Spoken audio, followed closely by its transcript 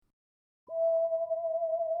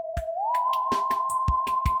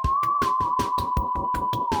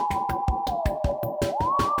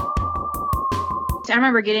I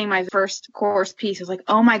remember getting my first course piece. I was like,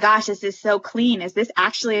 oh my gosh, this is so clean. Is this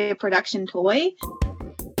actually a production toy?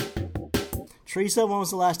 Teresa, when was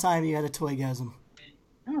the last time you had a toygasm?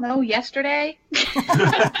 I don't know, yesterday?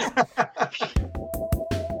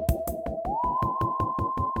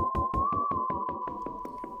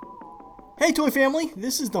 Hey Toy Family,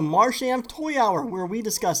 this is the Marsham Toy Hour, where we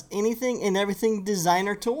discuss anything and everything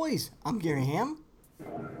designer toys. I'm Gary Ham.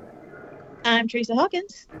 I'm Teresa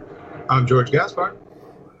Hawkins. I'm George Gaspar.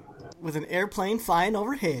 With an airplane flying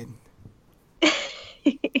overhead.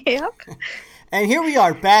 Yep. And here we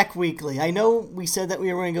are, back weekly. I know we said that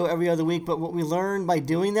we were going to go every other week, but what we learned by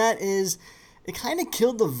doing that is it kind of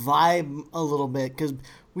killed the vibe a little bit, because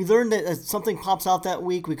we learned that if something pops out that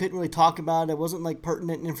week, we couldn't really talk about it. It wasn't like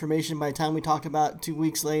pertinent information by the time we talked about it 2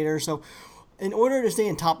 weeks later. So in order to stay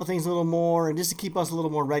on top of things a little more and just to keep us a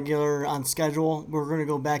little more regular on schedule, we're going to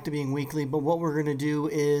go back to being weekly. But what we're going to do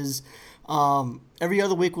is every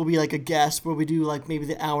other week will be like a guest where we do like maybe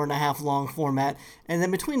the hour and a half long format. And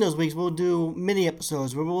then between those weeks, we'll do mini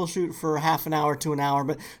episodes where we'll shoot for half an hour to an hour,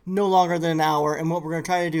 but no longer than an hour. And what we're going to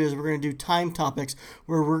try to do is we're going to do time topics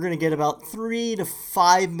where we're going to get about 3 to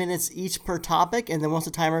 5 minutes each per topic. And then once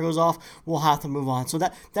the timer goes off, we'll have to move on. So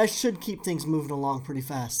that should keep things moving along pretty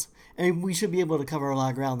fast. And we should be able to cover a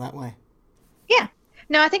lot of ground that way. Yeah.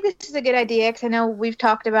 No, I think this is a good idea because I know we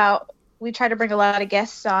try to bring a lot of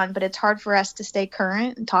guests on, but it's hard for us to stay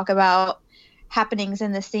current and talk about happenings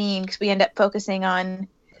in the scene because we end up focusing on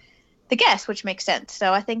the guests, which makes sense.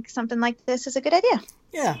 So I think something like this is a good idea.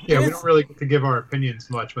 Yeah. Yeah, we don't really get to give our opinions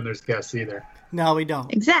much when there's guests either. No, we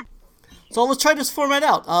don't. Exactly. So let's try this format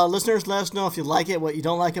out. Listeners, let us know if you like it, what you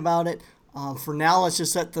don't like about it. For now, let's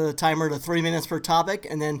just set the timer to 3 minutes per topic,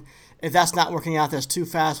 and then if that's not working out, that's too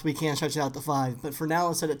fast, we can stretch it out to 5. But for now,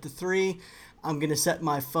 let's set it to 3. I'm going to set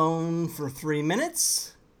my phone for 3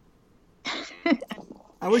 minutes.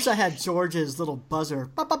 I wish I had George's little buzzer.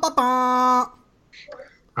 Ba, ba, ba, ba.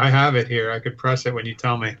 I have it here. I could press it when you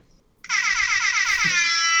tell me.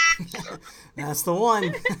 That's the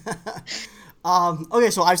one. Okay,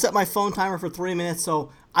 so I've set my phone timer for 3 minutes,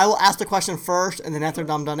 so I will ask the question first, and then after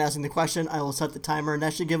I'm done asking the question, I will set the timer, and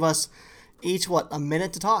that should give us each, a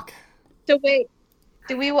minute to talk. So wait.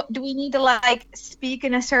 Do we need to speak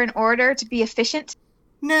in a certain order to be efficient?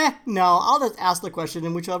 Nah, no. I'll just ask the question,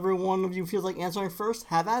 and whichever one of you feels like answering first,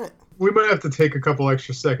 have at it. We might have to take a couple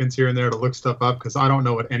extra seconds here and there to look stuff up because I don't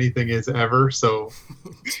know what anything is ever. So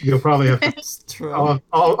you'll probably have to. It's true.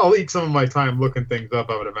 I'll eat some of my time looking things up,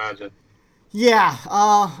 I would imagine. Yeah.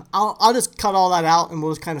 I'll just cut all that out, and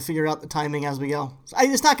we'll just kind of figure out the timing as we go.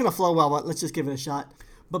 It's not going to flow well, but let's just give it a shot.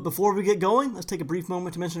 But before we get going, let's take a brief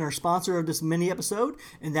moment to mention our sponsor of this mini episode,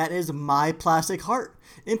 and that is My Plastic Heart.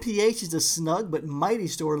 MPH is a snug but mighty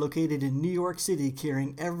store located in New York City,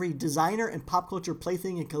 carrying every designer and pop culture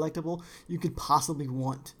plaything and collectible you could possibly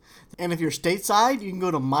want. And if you're stateside, you can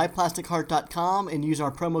go to myplastic.heart.com and use our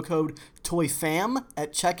promo code TOYFAM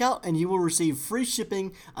at checkout, and you will receive free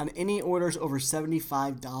shipping on any orders over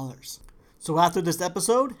 $75. So after this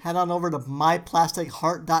episode, head on over to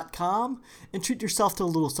myplastic.heart.com and treat yourself to a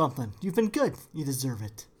little something. You've been good. You deserve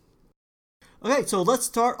it. Okay, so let's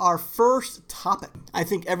start our first topic. I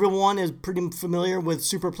think everyone is pretty familiar with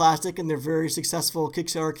Super Plastic and their very successful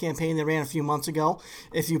Kickstarter campaign they ran a few months ago.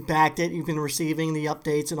 If you backed it, you've been receiving the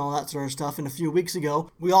updates and all that sort of stuff. And a few weeks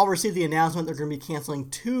ago, we all received the announcement they're going to be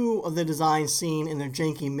canceling 2 of the designs seen in their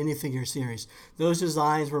janky minifigure series. Those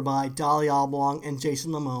designs were by Dolly Oblong and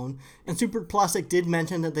Jason Lamone. And Super Plastic did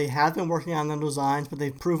mention that they have been working on the designs, but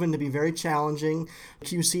they've proven to be very challenging.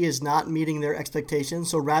 QC is not meeting their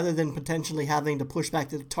expectations, so rather than potentially having to push back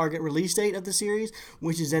the target release date of the series,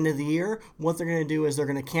 which is end of the year, what they're going to do is they're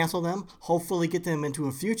going to cancel them, hopefully get them into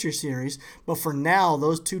a future series. But for now,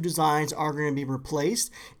 those 2 designs are going to be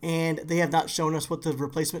replaced, and they have not shown us what the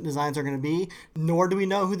replacement designs are going to be, nor do we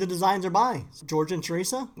know who the designs are by. George and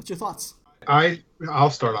Teresa, what's your thoughts? I'll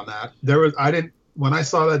start on that. When I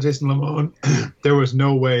saw that Jason Lamone, there was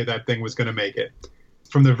no way that thing was going to make it.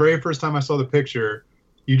 From the very first time I saw the picture,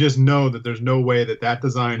 you just know that there's no way that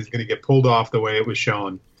design is going to get pulled off the way it was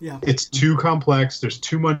shown. Yeah. It's too complex. There's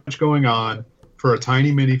too much going on for a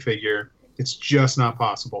tiny minifigure. It's just not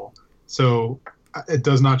possible. So it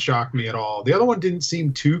does not shock me at all. The other one didn't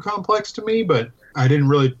seem too complex to me, but I didn't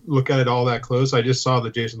really look at it all that close. I just saw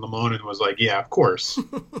the Jason Lamone and was like, yeah, of course.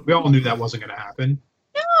 We all knew that wasn't going to happen.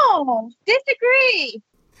 No, disagree.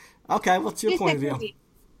 Okay, what's your point of view?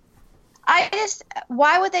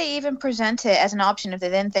 Why would they even present it as an option if they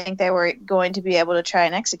didn't think they were going to be able to try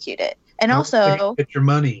and execute it? And also, get your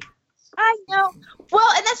money. I know. Well,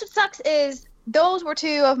 and that's what sucks is those were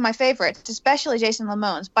two of my favorites, especially Jason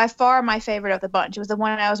Momoa's. By far my favorite of the bunch. It was the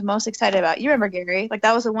one I was most excited about. You remember, Gary? Like,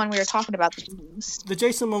 that was the one we were talking about the most. The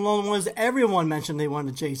Jason Momoa was, everyone mentioned they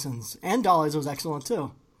wanted Jason's. And Dolly's was excellent,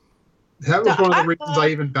 too. That was one of the reasons I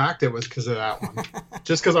even backed it, was because of that one.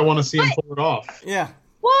 Just because I want to see him pull it off. Yeah.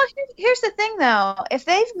 Well, here's the thing, though. If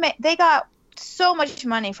they got so much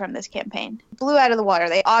money from this campaign, blew out of the water.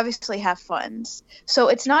 They obviously have funds. So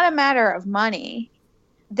it's not a matter of money.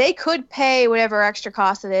 They could pay whatever extra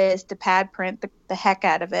cost it is to pad print the heck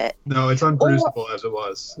out of it. No, it's unproducible as it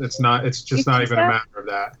was. It's not. It's just not even a matter of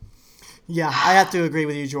that. Yeah, I have to agree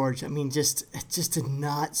with you, George. I mean, it just did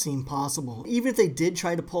not seem possible. Even if they did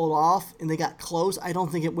try to pull it off and they got close, I don't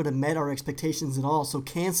think it would have met our expectations at all. So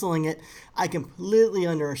canceling it, I completely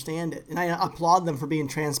understand it. And I applaud them for being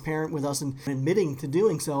transparent with us and admitting to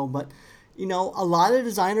doing so. But, you know, a lot of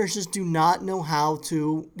designers just do not know how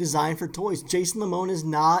to design for toys. Jason Momoa is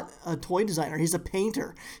not a toy designer. He's a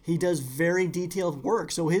painter. He does very detailed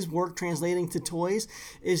work. So his work translating to toys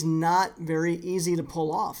is not very easy to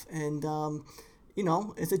pull off. And, you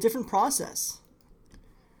know, it's a different process.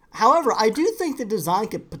 However, I do think the design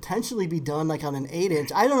could potentially be done like on an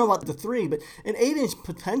 8-inch. I don't know about the 3, but an 8-inch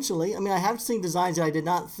potentially. I mean, I have seen designs that I did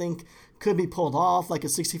not think could be pulled off, like a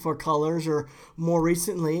 64 colors, or more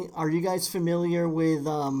recently, are you guys familiar with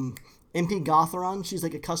MP Gotheron? She's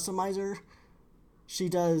like a customizer. She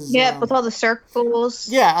does... Yeah, with all the circles.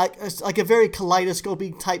 Yeah, like a very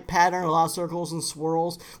kaleidoscopic type pattern, a lot of circles and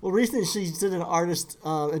swirls. Well, recently she did an artist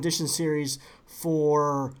edition series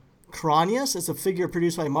for Kranius. It's a figure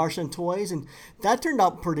produced by Martian Toys, and that turned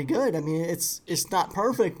out pretty good. I mean, it's not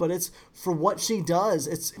perfect, but it's, for what she does,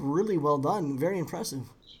 it's really well done. Very impressive.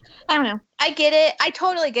 I don't know. I get it. I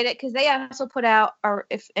totally get it, because they also put out, or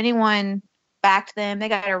if anyone backed them, they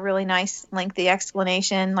got a really nice lengthy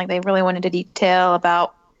explanation. Like, they really went into detail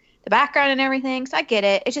about the background and everything. So I get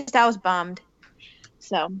it. It's just I was bummed.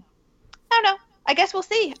 So I don't know. I guess we'll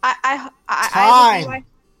see. I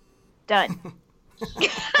done.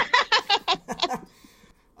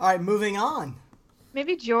 All right, moving on.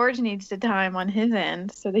 Maybe George needs the time on his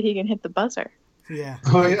end so that he can hit the buzzer. Yeah.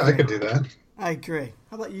 Oh yeah, I could do that. I agree.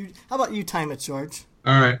 How about you time it, George?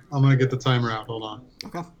 All right, I'm gonna get the timer out. Hold on.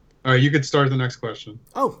 Okay. All right, you could start the next question.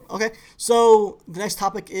 Oh, okay. So the next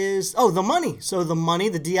topic is, the money. So the money,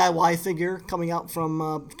 the DIY figure coming out from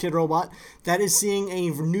Kidrobot, that is seeing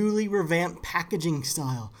a newly revamped packaging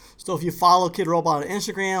style. So if you follow Kidrobot on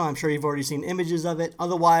Instagram, I'm sure you've already seen images of it.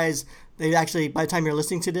 Otherwise, they actually, by the time you're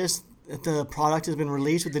listening to this, the product has been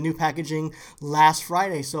released with the new packaging last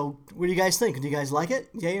Friday. So what do you guys think? Do you guys like it?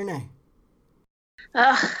 Yay or nay?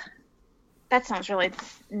 That sounds really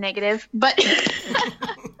negative, but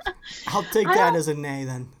I'll take that as a nay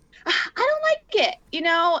then. I don't like it. You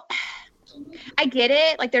know, I get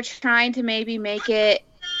it. Like, they're trying to maybe make it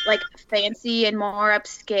like fancy and more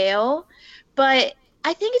upscale, but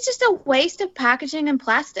I think it's just a waste of packaging and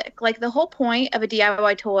plastic. Like, the whole point of a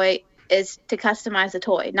DIY toy is to customize the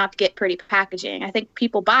toy, not to get pretty packaging. I think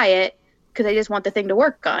people buy it because they just want the thing to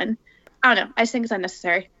work on. I don't know. I just think it's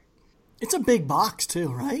unnecessary. It's a big box too,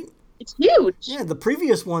 right? It's huge. Yeah, the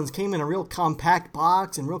previous ones came in a real compact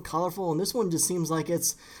box and real colorful, and this one just seems like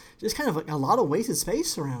it's just kind of like a lot of wasted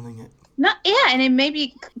space surrounding it. And it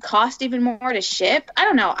maybe cost even more to ship. I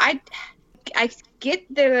don't know. I get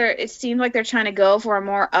there. It seems like they're trying to go for a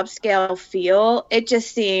more upscale feel. It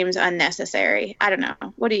just seems unnecessary. I don't know.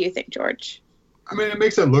 What do you think, George? I mean, it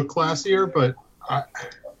makes it look classier, but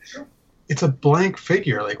it's a blank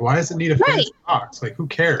figure. Like, why does it need a fancy box? Like, who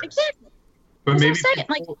cares? Exactly. But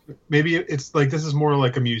maybe it's like, this is more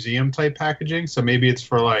like a museum type packaging. So maybe it's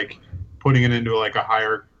for like putting it into like a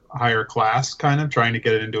higher class, kind of trying to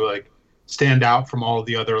get it into like stand out from all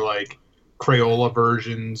the other like Crayola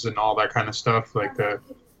versions and all that kind of stuff. Like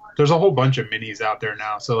there's a whole bunch of minis out there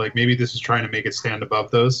now. So like maybe this is trying to make it stand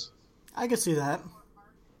above those. I could see that.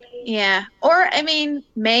 Yeah. Or, I mean,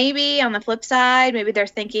 maybe on the flip side, maybe they're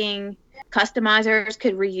thinking customizers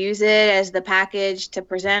could reuse it as the package to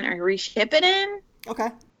present or reship it in. Okay.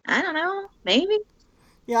 I don't know. Maybe.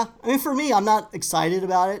 Yeah. I mean, for me, I'm not excited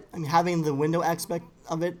about it. I mean, having the window aspect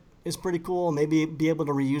of it is pretty cool. Maybe be able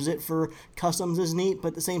to reuse it for customs is neat. But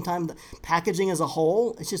at the same time, the packaging as a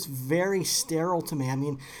whole, it's just very sterile to me. I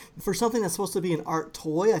mean, for something that's supposed to be an art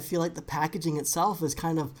toy, I feel like the packaging itself is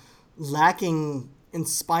kind of lacking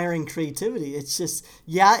inspiring creativity. It's just,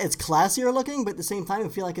 it's classier looking, but at the same time, I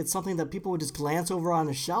feel like it's something that people would just glance over on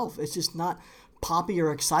a shelf. It's just not poppy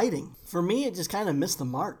or exciting. For me, it just kind of missed the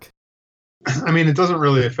mark. I mean, it doesn't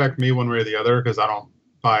really affect me one way or the other because I don't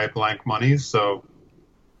buy blank monies, so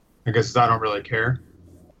I guess I don't really care.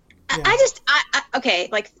 Okay,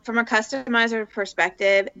 like from a customizer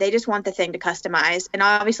perspective, they just want the thing to customize, and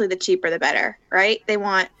obviously the cheaper the better, right? They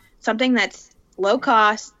want something that's low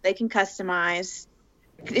cost, they can customize.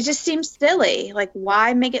 It just seems silly. Like,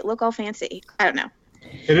 why make it look all fancy? I don't know.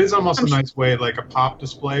 It is almost a nice way, like a pop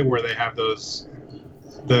display where they have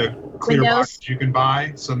the clear boxes you can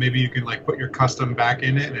buy. So maybe you can like put your custom back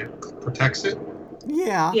in it and it protects it.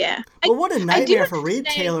 Yeah. Yeah. But what a nightmare for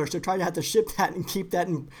retailers to try to have to ship that and keep that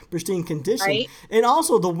in pristine condition. Right? And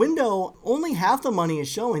also, the window, only half the money is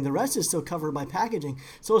showing. The rest is still covered by packaging.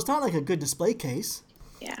 So it's not like a good display case.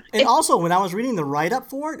 Yeah. And also, when I was reading the write-up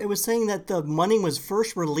for it, it was saying that the money was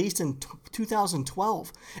first released in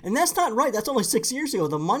 2012. And that's not right. That's only 6 years ago.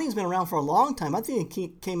 The money's been around for a long time. I think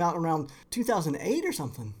it came out around 2008 or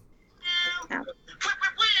something. Yeah.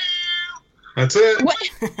 That's it. What?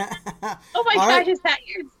 Oh my gosh, is that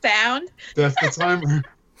your sound? That's the timer.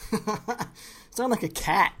 Sound like a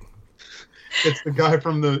cat. It's the guy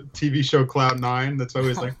from the TV show Cloud9 that's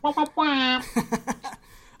always like, wah, wah, wah.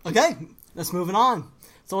 Okay, let's move on.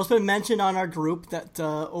 So it's been mentioned on our group that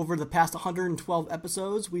over the past 112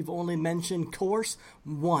 episodes, we've only mentioned Course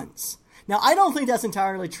once. Now, I don't think that's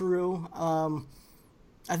entirely true.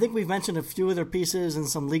 I think we've mentioned a few of their pieces and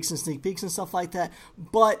some leaks and sneak peeks and stuff like that.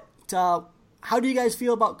 But how do you guys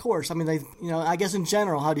feel about Course? I mean, I guess in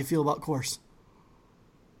general, how do you feel about Course?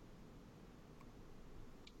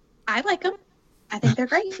 I like them. I think they're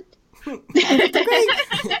great. They're great.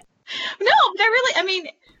 No, they're really, I mean,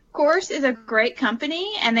 Course is a great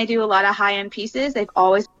company, and they do a lot of high-end pieces. They've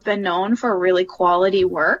always been known for really quality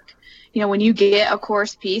work. You know, when you get a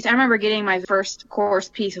Course piece, I remember getting my first Course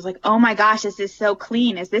piece. I was like, oh my gosh, this is so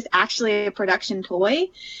clean. Is this actually a production toy?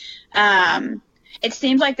 It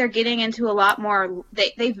seems like they're getting into a lot more,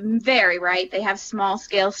 they vary, right? They have small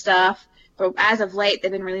scale stuff, but as of late,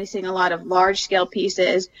 they've been releasing a lot of large scale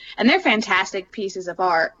pieces, and they're fantastic pieces of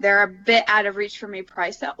art. They're a bit out of reach for me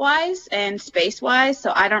price wise and space wise,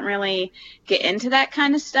 so I don't really get into that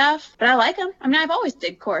kind of stuff, but I like them. I mean, I've always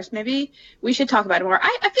did Course. Maybe we should talk about it more.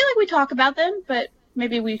 I feel like we talk about them, but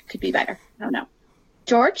maybe we could be better. I don't know.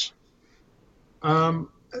 George?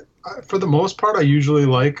 For the most part, I usually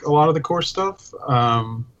like a lot of the Course stuff.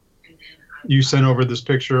 You sent over this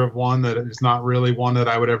picture of one that is not really one that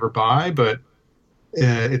I would ever buy, but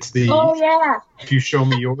it's the If You Show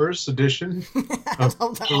Me Yours edition of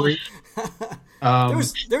 3.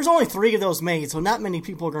 There's only 3 of those made, so not many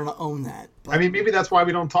people are going to own that. But. I mean, maybe that's why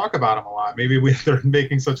we don't talk about them a lot. Maybe they're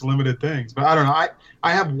making such limited things. But I don't know.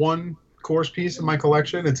 I have one Course piece in my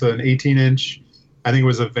collection. It's an 18-inch, I think it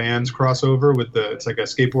was a Vans crossover with it's like a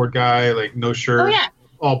skateboard guy, like no shirt,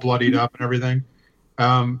 all bloodied up and everything.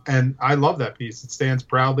 And I love that piece. It stands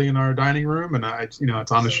proudly in our dining room, and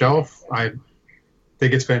it's on the shelf. I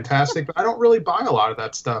think it's fantastic, but I don't really buy a lot of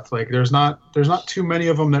that stuff. Like there's not too many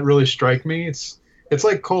of them that really strike me. It's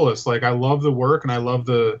like Colas. Like I love the work and I love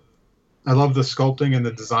the sculpting and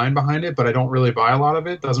the design behind it, but I don't really buy a lot of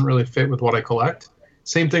it. It doesn't really fit with what I collect.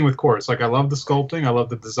 Same thing with Course. Like I love the sculpting, I love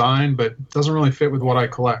the design, but it doesn't really fit with what I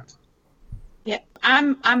collect. Yeah,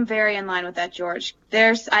 I'm very in line with that, George.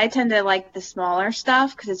 I tend to like the smaller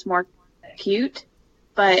stuff because it's more cute,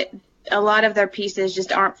 but a lot of their pieces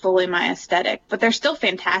just aren't fully my aesthetic. But they're still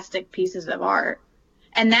fantastic pieces of art.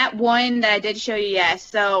 And that one that I did show you, yes.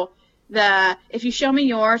 So If You Show Me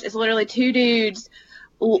Yours is literally 2 dudes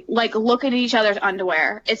like looking at each other's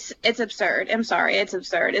underwear. It's absurd. I'm sorry, it's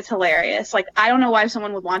absurd. It's hilarious. Like I don't know why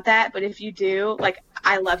someone would want that, but if you do, like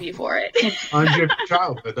I love you for it. I'm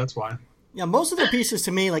childhood. That's why. Yeah, most of their pieces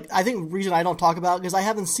to me, like I think the reason I don't talk about it because I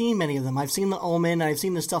haven't seen many of them. I've seen the Omen, and I've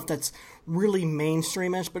seen the stuff that's really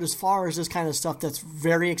mainstreamish, but as far as this kind of stuff that's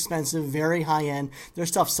very expensive, very high end, their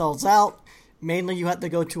stuff sells out. Mainly you have to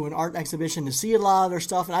go to an art exhibition to see a lot of their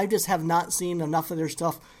stuff, and I just have not seen enough of their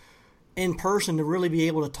stuff in person to really be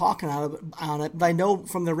able to talk on it. But I know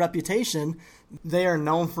from their reputation, they are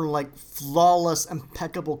known for like flawless,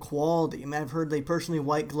 impeccable quality. I mean, I've heard they personally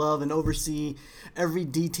white glove and oversee every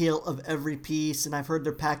detail of every piece, and I've heard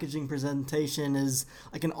their packaging presentation is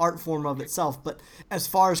like an art form of itself. But as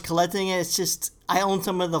far as collecting it, it's just I own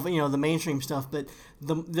some of the the mainstream stuff, but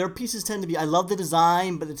their pieces tend to be. I love the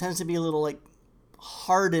design, but it tends to be a little like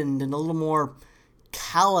hardened and a little more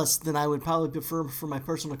callous than I would probably prefer for my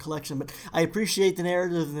personal collection, but I appreciate the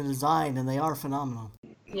narrative and the design, and they are phenomenal.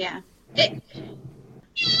 Yeah. Sorry,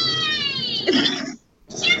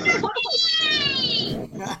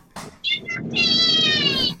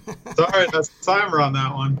 that's the timer on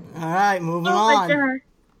that one. All right, moving on.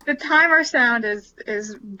 The timer sound is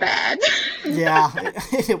bad. Yeah,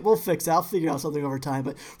 we'll fix it. I'll figure out something over time.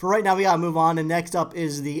 But for right now, we gotta move on. And next up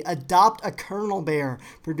is the Adopt a Colonel Bear,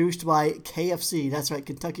 produced by KFC. That's right,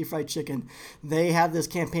 Kentucky Fried Chicken. They have this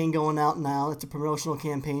campaign going out now. It's a promotional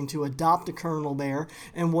campaign to adopt a Colonel Bear.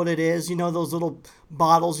 And what it is, you know those little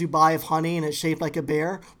bottles you buy of honey and it's shaped like a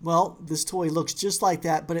bear? Well, this toy looks just like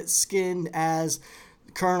that, but it's skinned as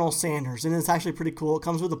Colonel Sanders, and it's actually pretty cool. It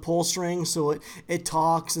comes with a pull string, so it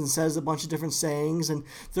talks and says a bunch of different sayings, and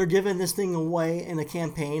they're giving this thing away in a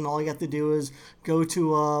campaign. All you have to do is go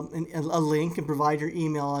to a link and provide your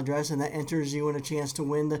email address, and that enters you in a chance to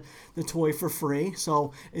win the toy for free.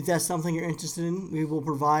 So if that's something you're interested in, we will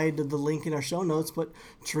provide the link in our show notes. But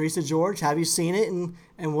Teresa, George, have you seen it,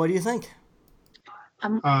 and what do you think?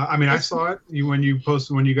 I mean, I saw it when you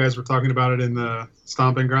guys were talking about it in the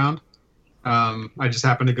Stomping Ground. I just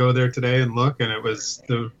happened to go there today and look, and it was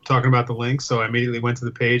talking about the link, so I immediately went to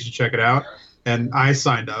the page to check it out, and I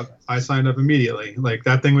signed up. I signed up immediately. Like,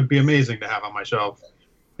 that thing would be amazing to have on my shelf.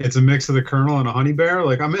 It's a mix of the Colonel and a honey bear.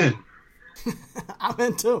 Like, I'm in. I'm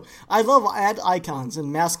in too. I love ad icons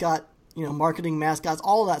and mascot, marketing mascots,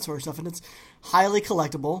 all of that sort of stuff, and it's highly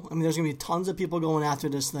collectible. I mean, there's going to be tons of people going after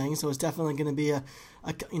this thing, so it's definitely going to be a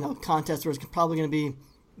contest where it's probably going to be.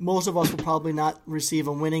 Most of us will probably not receive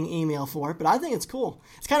a winning email for it, but I think it's cool.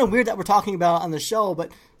 It's kind of weird that we're talking about it on the show,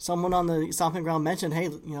 but someone on the Stomping Ground mentioned, hey,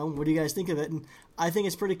 what do you guys think of it? And I think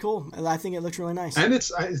it's pretty cool. And I think it looks really nice. And it's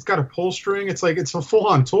got a pull string. It's like, it's a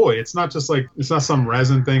full-on toy. It's not just like, it's not some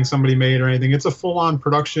resin thing somebody made or anything. It's a full-on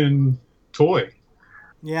production toy.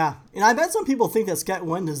 Yeah, and I bet some people think that Scott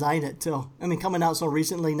Wynn designed it too. I mean, coming out so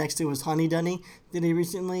recently next to his Honey Dunny that he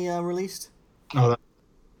recently released. Oh,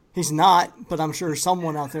 he's not, but I'm sure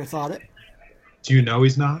someone out there thought it. Do you know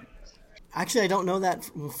he's not? Actually, I don't know that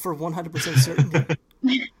for 100% certainty.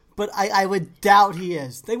 But I would doubt he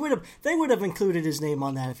is. They would have included his name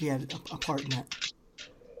on that if he had a part in that.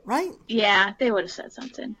 Right? Yeah, they would have said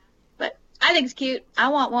something. But I think it's cute. I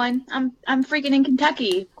want one. I'm freaking in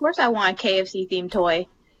Kentucky. Of course I want a KFC themed toy.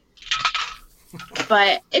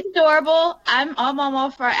 But it's adorable. I'm all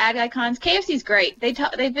for ad icons. KFC's great.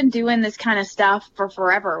 They've been doing this kind of stuff for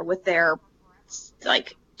forever with their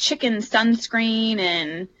like chicken sunscreen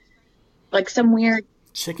and like some weird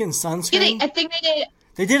chicken sunscreen. I think they did.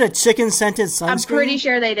 They did a chicken scented sunscreen. I'm pretty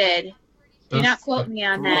sure they did. Do not quote me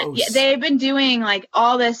on that. Yeah, they've been doing like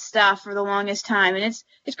all this stuff for the longest time, and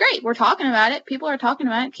it's great. We're talking about it. People are talking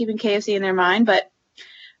about it, keeping KFC in their mind, but.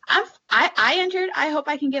 I entered. I hope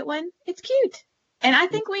I can get one. It's cute. And I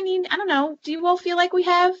think we need, I don't know, do you all feel like we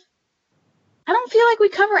have, I don't feel like we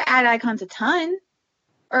cover ad icons a ton.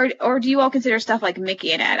 Or do you all consider stuff like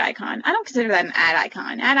Mickey an ad icon? I don't consider that an ad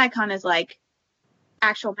icon. Ad icon is like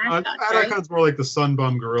actual mascots, ad icon's more like the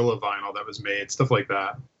Sunbum Gorilla vinyl that was made, stuff like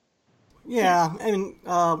that. Yeah, and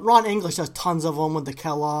Ron English has tons of them with the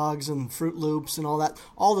Kellogg's and Fruit Loops and all that,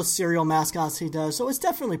 all the cereal mascots he does. So it's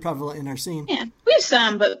definitely prevalent in our scene. Yeah, we have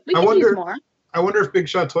some, but we can use more. I wonder if Big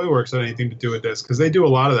Shot Toy Works had anything to do with this, because they do a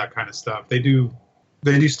lot of that kind of stuff. They do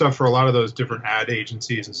stuff for a lot of those different ad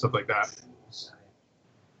agencies and stuff like that.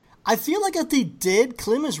 I feel like if they did,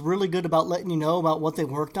 Klim is really good about letting you know about what they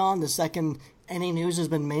worked on the second any news has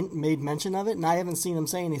been made mention of it, and I haven't seen him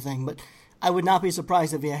say anything, but I would not be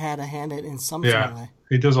surprised if he had a hand in some sort of way.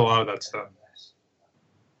 He does a lot of that stuff.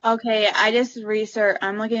 Okay, I just researched.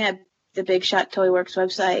 I'm looking at the Big Shot Toy Works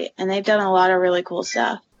website, and they've done a lot of really cool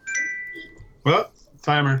stuff. Well,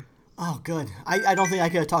 timer. Oh, good. I don't think I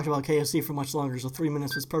could have talked about KFC for much longer, so 3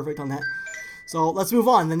 minutes was perfect on that. So let's move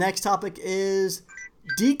on. The next topic is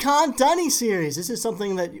Decon Dunny series. This is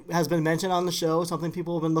something that has been mentioned on the show, something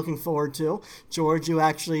people have been looking forward to. George, you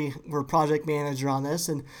actually were project manager on this,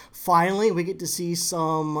 and finally we get to see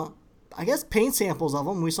some, I guess, paint samples of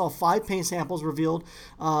them. We saw 5 paint samples revealed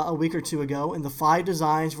a week or two ago, and the 5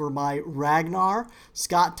 designs were by Ragnar,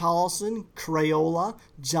 Scott Tollison, Crayola,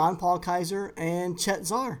 John Paul Kaiser, and Chet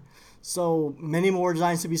Zar. So many more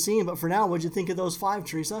designs to be seen, but for now, what'd you think of those 5,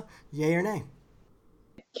 Teresa? Yay or nay?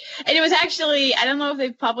 And it was actually, I don't know if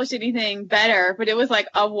they've published anything better, but it was like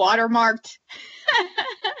a watermarked.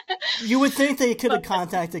 You would think they could have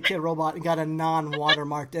contacted Kid Robot and got a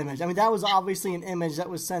non-watermarked image. I mean, that was obviously an image that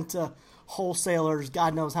was sent to wholesalers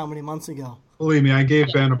God knows how many months ago. Believe me, I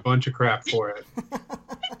gave Ben a bunch of crap for it.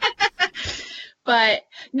 But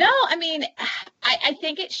no, I mean, I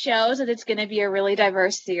think it shows that it's going to be a really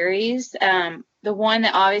diverse series. The one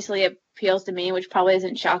that obviously appeals to me, which probably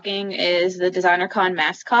isn't shocking, is the DesignerCon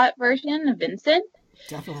mascot version of Vincent.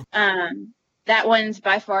 Definitely. That one's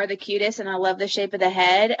by far the cutest, and I love the shape of the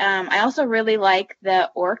head. I also really like the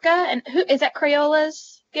orca. And who is that?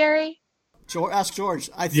 Crayola's, Gary? Ask George.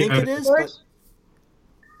 I think it is, George?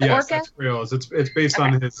 but Yes, Orca? that's Crayolas. It's based Okay.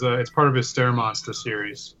 on his. It's part of his Stair Monster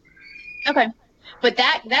series. Okay. But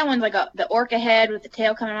that one's like the orca head with the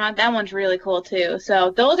tail coming on. That one's really cool too.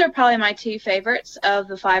 So those are probably my two favorites of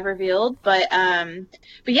the 5 revealed. But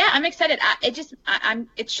yeah, I'm excited.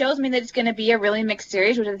 It shows me that it's going to be a really mixed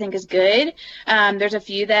series, which I think is good. There's a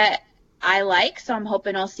few that I like, so I'm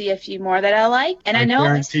hoping I'll see a few more that I like. And I know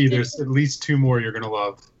guarantee there's at least 2 more you're gonna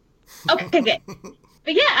love. Okay, good.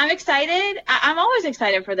 But yeah, I'm excited. I'm always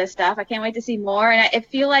excited for this stuff. I can't wait to see more. And I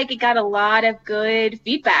feel like it got a lot of good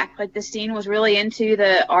feedback. Like the scene was really into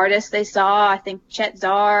the artist they saw. I think Chet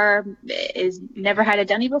Zar is never had a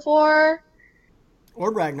Dunny before.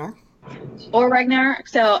 or Ragnar. Or Ragnar.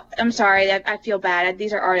 So I'm sorry. I feel bad.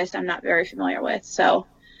 These are artists I'm not very familiar with. So,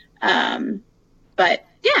 but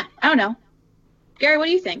yeah, I don't know. Gary, what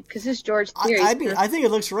do you think? Because this is George's theory. I think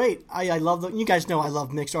it looks great. I love you guys know I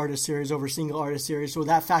love mixed artist series over single artist series. So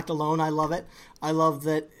that fact alone, I love it. I love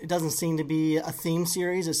that it doesn't seem to be a theme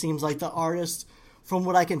series. It seems like the artist, from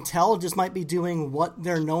what I can tell, just might be doing what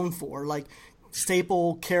they're known for, like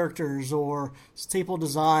staple characters or staple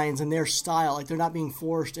designs and their style. Like they're not being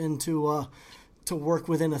forced into to work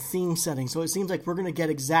within a theme setting. So it seems like we're going to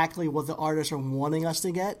get exactly what the artists are wanting us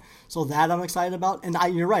to get. So that I'm excited about. And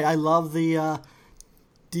you're right. I love the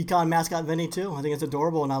Decon mascot Vinny too. I think it's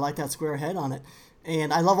adorable, and I like that square head on it.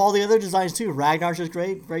 And I love all the other designs too. Ragnar's is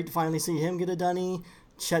great. Great to finally see him get a Dunny.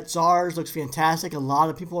 Chet Zars looks fantastic. A lot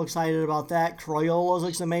of people are excited about that. Crayolas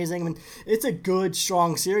looks amazing. I mean, it's a good,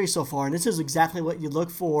 strong series so far, and this is exactly what you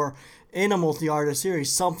look for in a multi-artist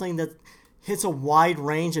series. Something that hits a wide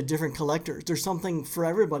range of different collectors. There's something for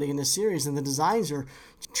everybody in this series, and the designs are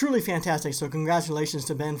truly fantastic. So congratulations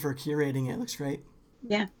to Ben for curating it. It looks great.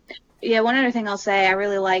 Yeah. Yeah, one other thing I'll say, I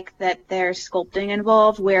really like that there's sculpting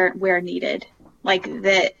involved where needed. Like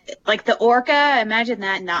the orca, imagine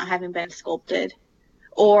that not having been sculpted.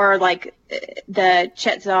 Or like the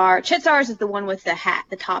Chet Zar. Chet Zars is the one with the hat,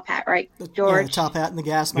 the top hat, right, George? Yeah, the top hat and the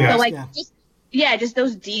gas mask. So like yeah. just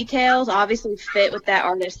those details obviously fit with that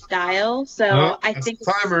artist's style. So I think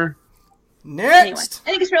timer. Next. Anyway, I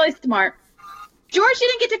think it's really smart. George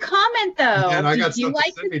didn't get to comment though. And I got Do you stuff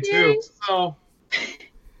like to say the too. series? So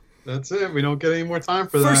that's it. We don't get any more time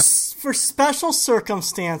for that. For special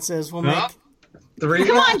circumstances, we'll make 3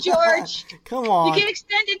 Come on, George. Come on. You get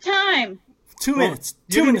extended time. 2 minutes.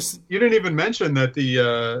 You 2 minutes. You didn't even mention that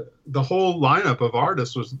the whole lineup of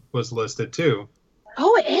artists was listed too.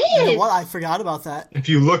 Oh, it is. You know what? I forgot about that. If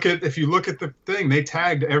you look at the thing, they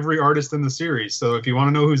tagged every artist in the series. So if you want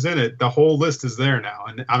to know who's in it, the whole list is there now.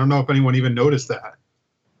 And I don't know if anyone even noticed that.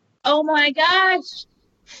 Oh my gosh.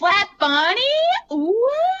 Flat Bonnie? Ooh.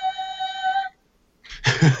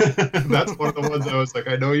 That's one of the ones I was like,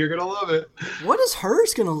 I know you're gonna love it. What is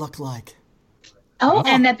hers going to look like? Oh,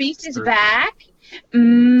 and the beast is back.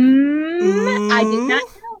 I did not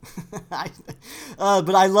know.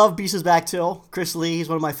 But I love Beast is Back too. Chris Lee, he's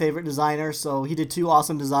one of my favorite designers. So he did 2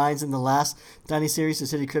 awesome designs in the last Dunny series, the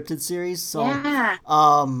City Cryptid series. So Yeah.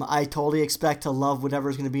 I totally expect to love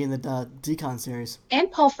whatever's going to be in the Decon series.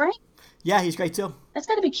 And Paul Frank. Yeah, he's great too. That's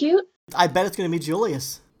got to be cute. I bet it's going to be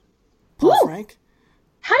Julius. Paul Ooh. Frank.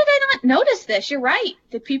 How did I not notice this? You're right.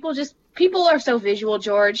 Did people are so visual,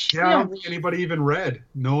 George. Yeah, I don't think anybody even read.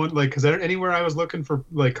 No one, because anywhere I was looking for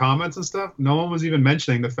like comments and stuff, no one was even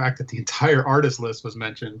mentioning the fact that the entire artist list was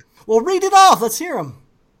mentioned. Well, read it off. Let's hear him.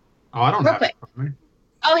 Oh, I don't Real have quick. it from me.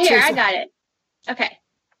 Oh, here, Seriously. I got it. Okay.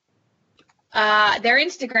 Their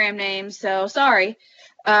Instagram names, so sorry.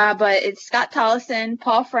 But it's Scott Tollison,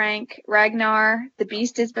 Paul Frank, Ragnar, The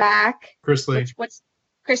Beast is Back. Chris Lee. What's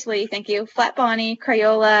Chris Lee, thank you. Flat Bonnie,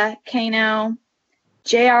 Crayola, Kano,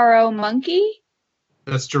 JRO Monkey.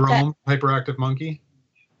 That's Jerome, Hyperactive Monkey.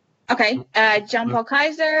 Okay. John Paul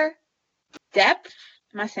Kaiser, Depp.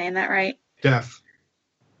 Am I saying that right? Def.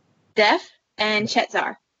 And Chet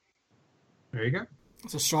Zar. There you go.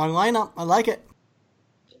 It's a strong lineup. I like it.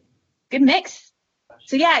 Good mix.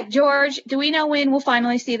 So yeah, George, do we know when we'll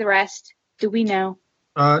finally see the rest? Do we know?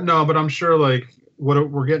 No, but I'm sure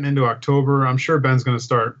we're getting into October. I'm sure Ben's going to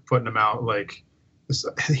start putting them out.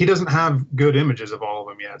 He doesn't have good images of all of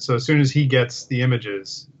them yet. So as soon as he gets the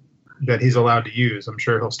images that he's allowed to use, I'm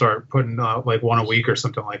sure he'll start putting out one a week or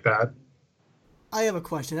something like that. I have a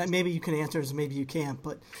question. Maybe you can answer this, maybe you can't.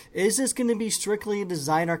 But is this going to be strictly a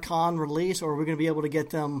Designer Con release, or are we going to be able to get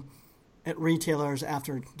them at retailers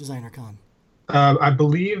after Designer Con? I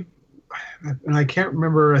believe, and I can't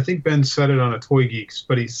remember, I think Ben said it on a Toy Geeks,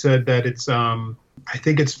 but he said that it's I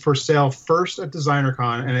think it's for sale first at Designer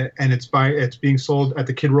Con, and it's being sold at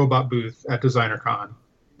the Kid Robot booth at Designer Con.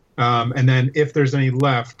 And then if there's any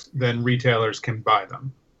left, then retailers can buy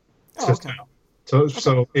them. Oh, okay.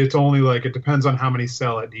 So it's only like, it depends on how many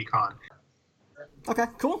sell at DCon. Okay,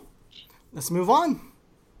 cool. Let's move on.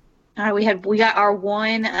 All right, we got our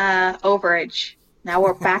one overage. Now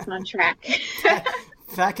we're back on track.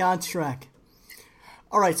 Back on track.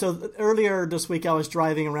 All right, so earlier this week I was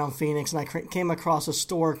driving around Phoenix and I came across a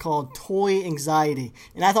store called Toy Anxiety.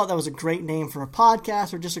 And I thought that was a great name for a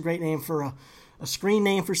podcast or just a great name for a screen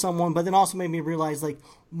name for someone, but then also made me realize, like,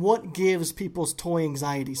 what gives people's toy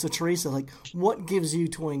anxiety? So, Teresa, like, what gives you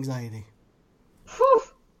toy anxiety? Whew.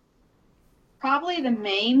 Probably the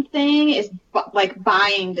main thing is, like,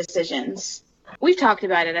 buying decisions. We've talked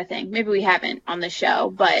about it, I think. Maybe we haven't on the show,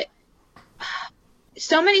 but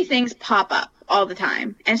so many things pop up all the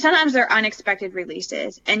time. And sometimes they're unexpected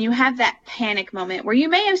releases. And you have that panic moment where you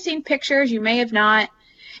may have seen pictures, you may have not,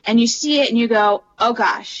 and you see it and you go, oh,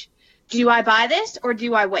 gosh. Do I buy this or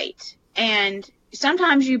do I wait? And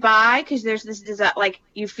sometimes you buy because there's this like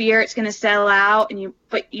you fear it's going to sell out,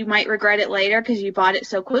 but you might regret it later because you bought it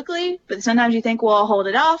so quickly. But sometimes you think, well, I'll hold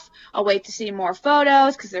it off. I'll wait to see more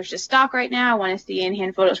photos because there's just stock right now. I want to see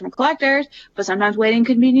in-hand photos from collectors. But sometimes waiting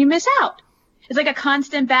could mean you miss out. It's like a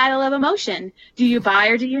constant battle of emotion. Do you buy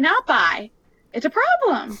or do you not buy? It's a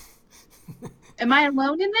problem. Am I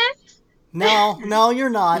alone in this? No, you're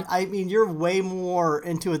not. I mean, you're way more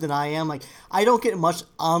into it than I am. Like, I don't get much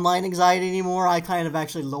online anxiety anymore. I kind of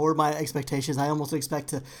actually lowered my expectations. I almost expect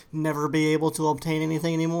to never be able to obtain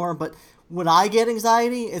anything anymore. But when I get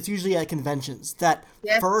anxiety, it's usually at conventions. That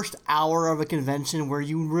first hour of a convention where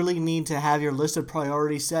you really need to have your list of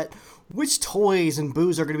priorities set. Which toys and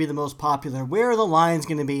booths are going to be the most popular? Where are the lines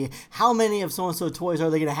going to be? How many of so-and-so toys are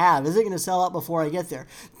they going to have? Is it going to sell out before I get there?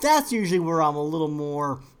 That's usually where I'm a little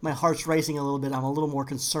more, my heart's racing a little bit. I'm a little more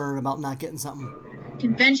concerned about not getting something.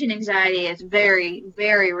 Convention anxiety is very,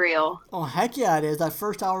 very real. Oh, heck yeah, it is. That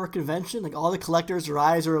first hour of convention, like all the collectors, their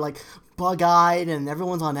eyes are like bug-eyed and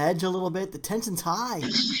everyone's on edge a little bit. The tension's high.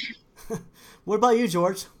 What about you,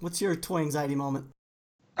 George? What's your toy anxiety moment?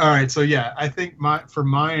 All right, so yeah, I think for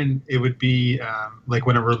mine it would be like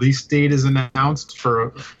when a release date is announced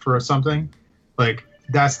for something, like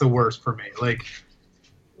that's the worst for me. Like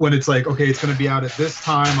when it's like, okay, it's going to be out at this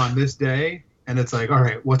time on this day, and it's like, all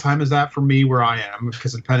right, what time is that for me where I am?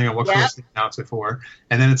 Because depending on what release they announce it for,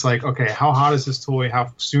 and then it's like, okay, how hot is this toy?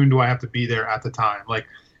 How soon do I have to be there at the time? Like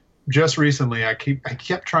just recently, I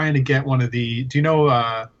kept trying to get one of the. Do you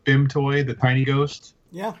know BIM toy, the Tiny Ghost?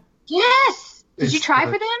 Yeah. Yes. Did you try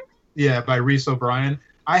for them? Yeah, by Reese O'Brien.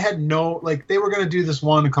 I had they were going to do this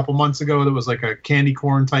one a couple months ago that was like a candy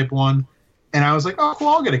corn type one. And I was like, oh, cool,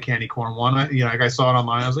 I'll get a candy corn one. I saw it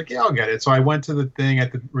online. I was like, yeah, I'll get it. So I went to the thing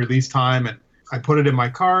at the release time and I put it in my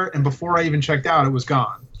cart. And before I even checked out, it was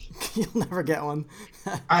gone. You'll never get one.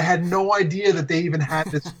 I had no idea that they even had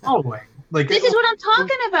this following. This is what I'm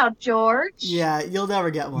talking about, George. Yeah, you'll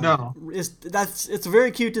never get one. No. It's a very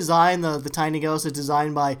cute design. The Tiny Ghost is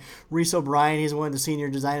designed by Reese O'Brien. He's one of the senior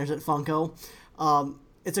designers at Funko.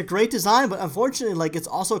 It's a great design, but unfortunately, it's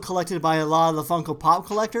also collected by a lot of the Funko Pop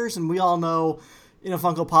collectors, and we all know in a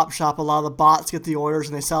Funko Pop shop, a lot of the bots get the orders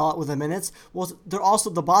and they sell out within minutes. Well,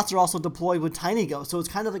 the bots are also deployed with Tiny Ghost, so it's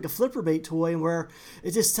kind of like a flipper bait toy where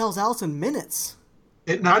it just sells out in minutes.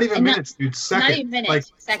 Not even minutes, dude. Seconds. Not even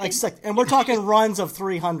minutes. Seconds. And we're talking runs of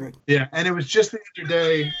 300. Yeah, and it was just the other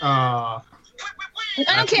day. I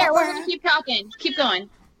don't care. We're going to keep talking. Keep going.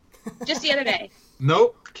 Just the other day.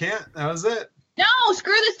 Nope, can't. That was it. No,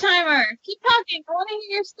 screw this timer. Keep talking. I want to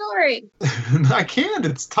hear your story. I can't.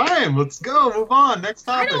 It's time. Let's go. Move on. Next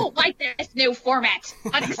topic. I don't like this new format.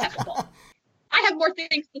 Unacceptable. I have more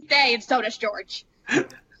things to say, and so does George.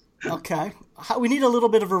 Okay. We need a little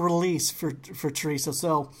bit of a release for Teresa.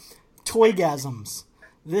 So, toygasms.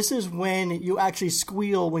 This is when you actually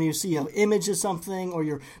squeal when you see an image of something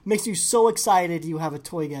or makes you so excited you have a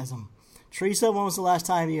toygasm. Teresa, when was the last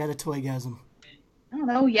time you had a toygasm? I don't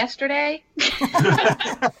know, yesterday?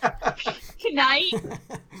 Tonight?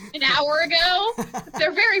 An hour ago?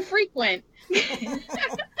 They're very frequent. It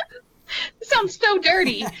sounds so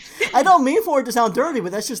dirty. I don't mean for it to sound dirty,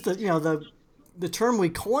 but that's just the term we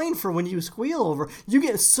coined for when you squeal over. You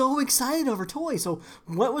get so excited over toys. So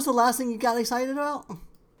what was the last thing you got excited about?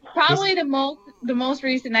 Probably the most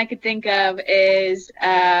recent I could think of is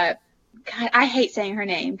God, I hate saying her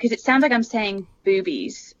name because it sounds like I'm saying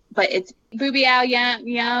boobies, but it's Boobiao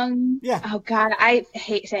Young. Yeah. Oh God, I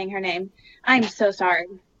hate saying her name. I'm so sorry.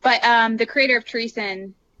 But the creator of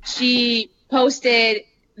Treason, she posted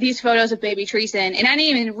these photos of baby Treeson, and I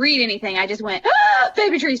didn't even read anything. I just went, ah,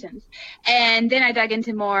 baby Treesons. And then I dug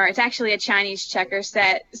into more. It's actually a Chinese checker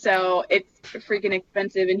set, so it's freaking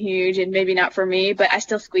expensive and huge, and maybe not for me, but I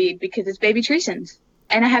still squeed because it's baby Treesons.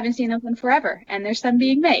 And I haven't seen those in forever, and there's some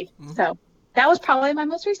being made. Mm-hmm. So that was probably my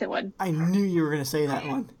most recent one. I knew you were going to say that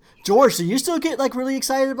one. George, do you still get like really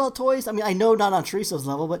excited about toys? I mean, I know not on Teresa's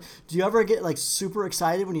level, but do you ever get like super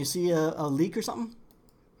excited when you see a leak or something?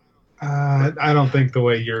 I don't think the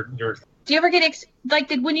way you're. Do you ever get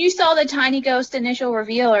when you saw the Tiny Ghost initial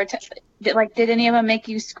reveal, or did any of them make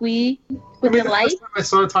you squee with the light? The first time I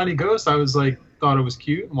saw a Tiny Ghost, I was like, thought it was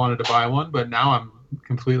cute and wanted to buy one, but now I'm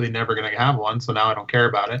completely never going to have one, so now I don't care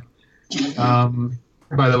about it.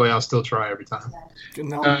 By the way, I'll still try every time.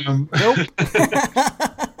 No. Nope.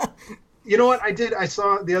 You know what I did? I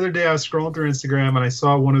saw the other day, I was scrolling through Instagram and I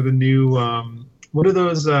saw one of the new, what are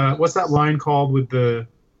those, what's that line called with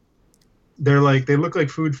they look like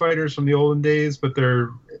food fighters from the olden days, but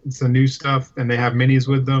it's the new stuff and they have minis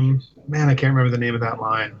with them. Man, I can't remember the name of that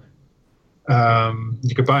line.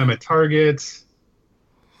 You could buy them at Target.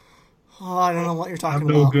 Oh, I don't know what you're talking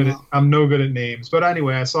about. I'm no good at names. But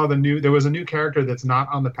anyway, I saw there was a new character that's not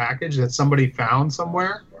on the package that somebody found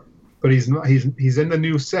somewhere. But he's in the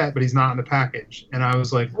new set, but he's not in the package. And I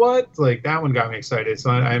was like, what? Like, that one got me excited. So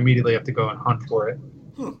I immediately have to go and hunt for it.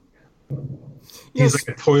 He's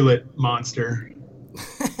like a toilet monster.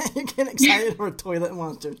 You get excited for toilet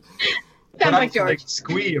monsters. Sounds like George. Like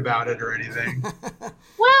squee about it or anything.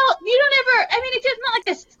 Well, you don't ever, I mean, it's just not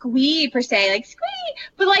like a squee per se, like squee,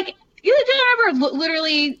 but like, you don't ever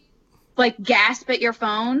literally like gasp at your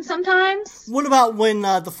phone sometimes. What about when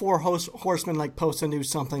the Four Horsemen like post a new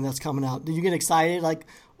something that's coming out? Do you get excited like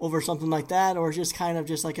over something like that, or just kind of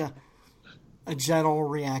just like a general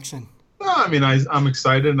reaction? No, I mean I'm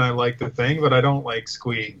excited and I like the thing, but I don't like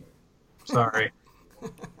squee. Sorry,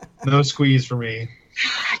 no squeeze for me.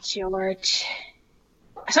 George.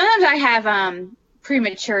 Sometimes I have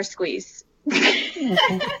premature squeeze.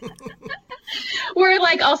 Where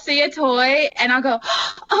like I'll see a toy and I'll go,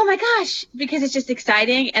 oh my gosh, because it's just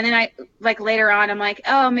exciting, and then I like later on I'm like,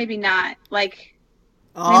 oh, maybe not. Like,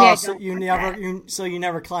 maybe I so don't you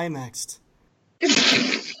never climaxed.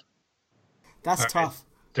 That's tough.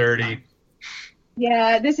 Dirty.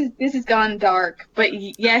 Yeah, this has gone dark, but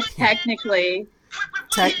yes, technically.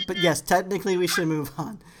 But yes, technically we should move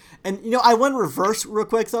on. And, I went reverse real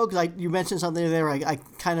quick, though, because you mentioned something there. I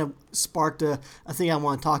kind of sparked a thing I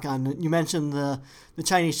want to talk on. You mentioned the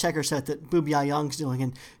Chinese checker set that Bubia Young's doing.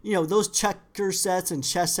 And, those checker sets and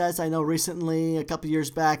chess sets, I know recently, a couple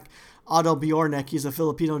years back, Otto Bjornik, he's a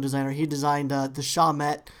Filipino designer, he designed the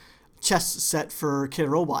Shamet chess set for Kid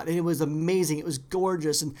Robot, and it was amazing. It was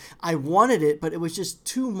gorgeous, and I wanted it, but it was just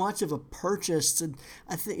too much of a purchase, and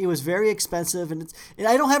I think it was very expensive, and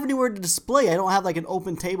I don't have anywhere to display. I don't have like an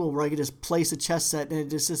open table where I could just place a chess set and it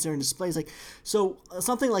just sits there and displays. Like, so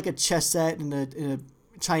something like a chess set and a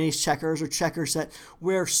Chinese checkers or checker set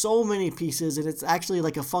where so many pieces, and it's actually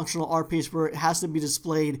like a functional art piece where it has to be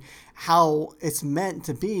displayed how it's meant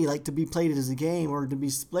to be, like to be played as a game or to be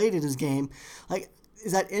displayed as a game. Like,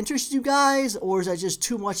 does that interest you guys, or is that just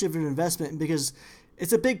too much of an investment? Because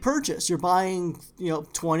it's a big purchase. You're buying,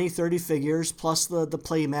 20, 30 figures plus the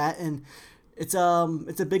play mat, and it's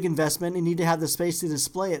a big investment. You need to have the space to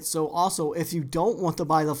display it. So also, if you don't want to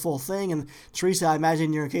buy the full thing, and Teresa, I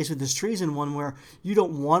imagine you're in a case with this Treason one where you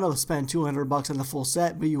don't want to spend $200 on the full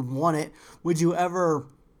set, but you want it. Would you ever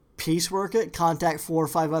piecework it, contact 4 or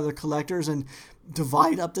 5 other collectors, and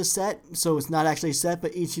divide up the set so it's not actually a set,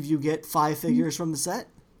 but each of you get 5 figures from the set?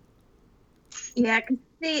 Yeah, because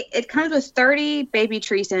it comes with 30 baby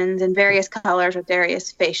Treesons in various colors with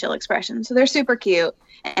various facial expressions, so they're super cute.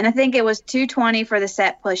 And I think it was $220 for the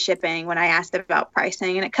set plus shipping when I asked about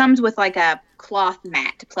pricing, and it comes with like a cloth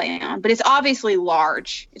mat to play on, but it's obviously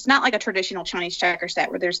large. It's not like a traditional Chinese checker set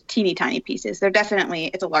where there's teeny tiny pieces.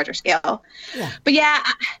 It's a larger scale. Yeah. But yeah,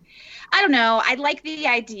 I don't know. I like the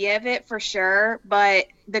idea of it for sure, but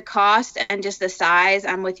the cost and just the size,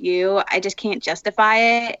 I'm with you. I just can't justify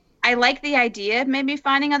it. I like the idea of maybe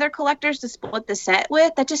finding other collectors to split the set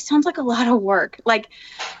with. That just sounds like a lot of work. Like,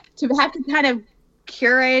 to have to kind of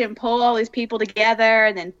curate and pull all these people together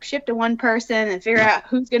and then ship to one person and figure out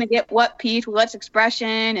who's going to get what piece, what's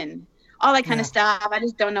expression, and all that kind of stuff. I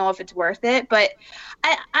just don't know if it's worth it. But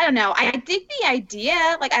I don't know. I dig the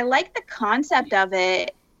idea. Like, I like the concept of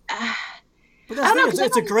it. But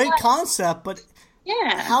it's a great concept, but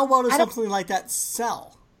how well does something like that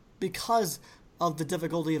sell? Because of the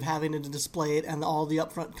difficulty of having to display it and all the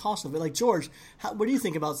upfront cost of it. Like, George, what do you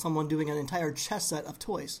think about someone doing an entire chess set of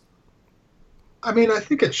toys? I mean, I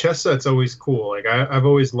think a chess set's always cool. Like I've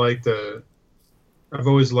always liked like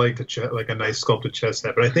a nice sculpted chess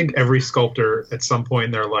set. But I think every sculptor at some point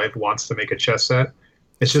in their life wants to make a chess set.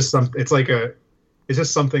 It's just it's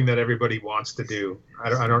just something that everybody wants to do. I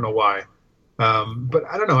don't know why. But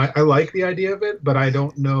I don't know. I like the idea of it, but I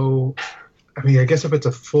don't know. I mean, I guess if it's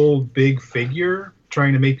a full big figure,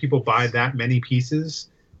 trying to make people buy that many pieces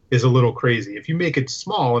is a little crazy. If you make it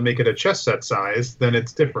small and make it a chess set size, then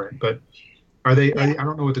it's different. But I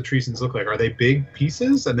don't know what the Treesons look like. Are they big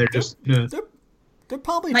pieces? And they're just. They're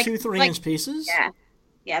probably Like- 2-3 like- inch pieces.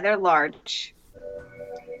 Yeah, they're large.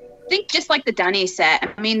 I think just like the Dunny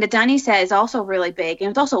set. I mean, the Dunny set is also really big, and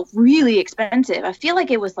it's also really expensive. I feel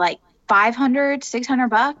like it was like $500,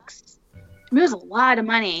 $600. I mean, it was a lot of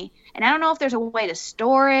money, and I don't know if there's a way to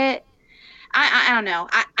store it. I don't know.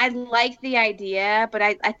 I like the idea, but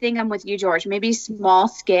I think I'm with you, George. Maybe small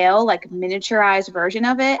scale, like miniaturized version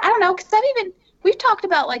of it. I don't know, because we've talked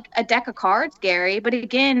about like a deck of cards, Gary, but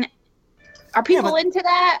again, are people into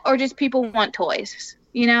that, or just people want toys,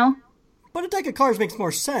 you know? But a deck of cards makes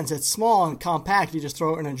more sense. It's small and compact. You just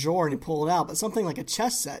throw it in a drawer and you pull it out. But something like a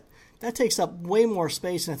chess set, that takes up way more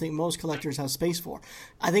space than I think most collectors have space for.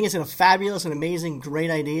 I think it's a fabulous and amazing, great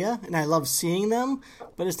idea, and I love seeing them,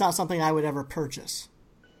 but it's not something I would ever purchase.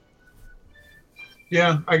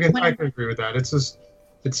 Yeah, I can agree with that.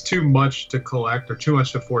 It's too much to collect or too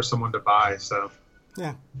much to force someone to buy. So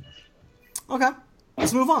Yeah. Okay,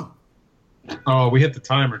 let's move on. oh, we hit the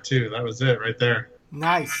timer too. That was it right there.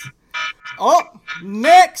 Nice. Oh,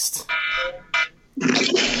 next!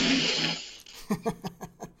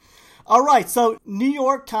 All right, so New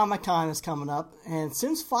York Comic Con is coming up, and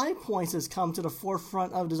since 5 Points has come to the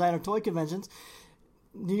forefront of designer toy conventions,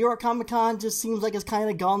 New York Comic Con just seems like it's kind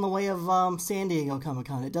of gone the way of San Diego Comic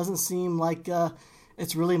Con. It doesn't seem like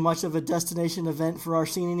it's really much of a destination event for our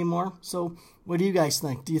scene anymore. So what do you guys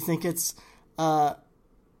think? Do you think it's a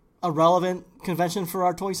relevant convention for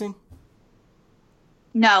our toy scene?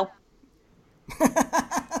 No.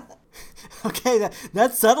 Okay,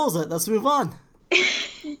 that settles it. Let's move on.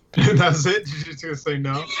 That's it. You're just gonna say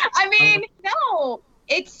no? I mean, no.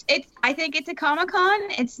 It's. I think it's a Comic-Con.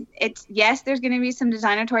 It's. Yes, there's going to be some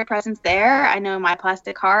designer toy presence there. I know My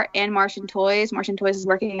Plastic Heart and Martian Toys. Martian Toys is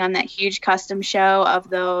working on that huge custom show of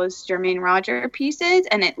those Jermaine Roger pieces,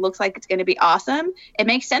 and it looks like it's going to be awesome. It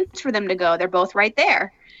makes sense for them to go. They're both right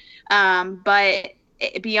there. But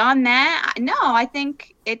beyond that, no. I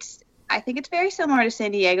think it's very similar to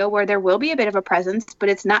San Diego, where there will be a bit of a presence, but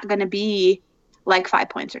it's not going to be like 5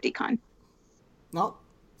 Points or Decon. No,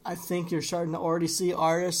 I think you're starting to already see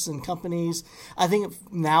artists and companies. I think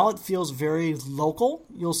now it feels very local.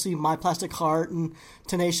 You'll see My Plastic Heart and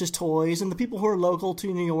Tenacious Toys and the people who are local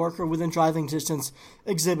to New York or within driving distance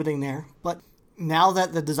exhibiting there. But now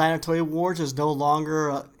that the Designer Toy Awards is no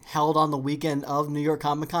longer held on the weekend of New York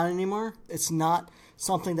Comic Con anymore, it's not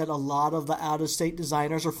something that a lot of the out-of-state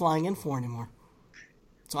designers are flying in for anymore.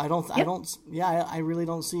 So I really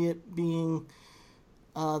don't see it being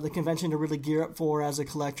the convention to really gear up for as a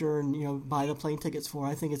collector and buy the plane tickets for.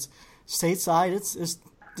 I think it's stateside. It's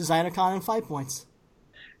Designer Con and 5 Points.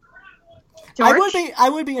 George? I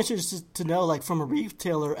would be interested to know, like, from a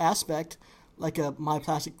retailer aspect, like a My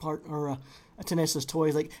Plastic Part or a Tenacious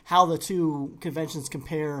Toys, like how the two conventions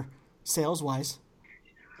compare sales wise.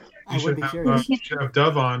 I would be curious. You should have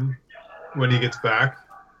Dove on when he gets back,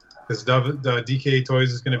 because Dove, the DK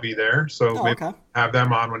Toys is going to be there. So maybe have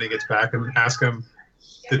them on when he gets back and ask him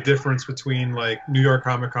the difference between like New York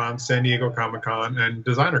Comic Con, San Diego Comic Con, and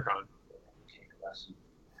Designer Con.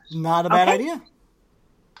 Not a bad idea.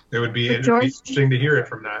 It would be interesting to hear it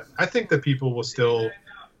from that. I think that people will still.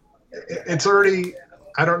 It's already.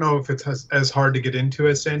 I don't know if it's as hard to get into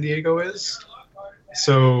as San Diego is.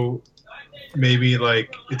 So maybe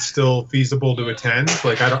like it's still feasible to attend.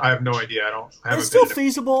 Like I have no idea. It's still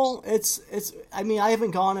feasible. It's. I mean, I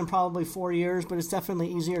haven't gone in probably 4 years, but it's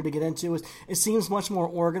definitely easier to get into. It seems much more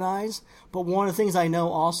organized. But one of the things I know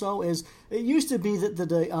also is it used to be that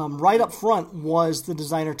the right up front was the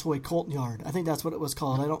Designer Toy Colt Yard. I think that's what it was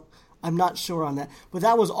called. I'm not sure on that, but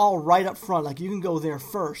that was all right up front. Like, you can go there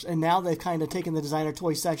first, and now they've kind of taken the designer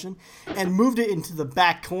toy section and moved it into the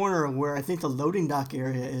back corner where I think the loading dock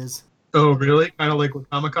area is. Oh, really? Kind of like what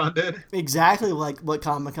Comic-Con did? Exactly like what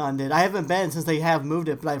Comic-Con did. I haven't been since they have moved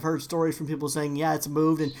it, but I've heard stories from people saying, yeah, it's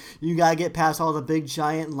moved, and you got to get past all the big,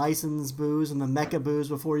 giant licensed booths and the mecha booths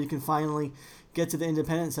before you can finally get to the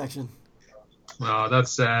independent section. Oh,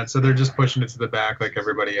 that's sad. So they're just pushing it to the back like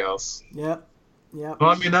everybody else. Yep. Yeah. Well,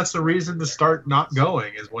 I mean, that's the reason to start not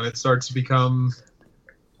going is when it starts to become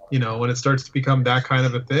when it starts to become that kind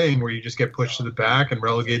of a thing where you just get pushed to the back and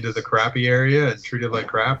relegated to the crappy area and treated like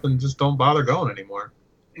crap, and just don't bother going anymore.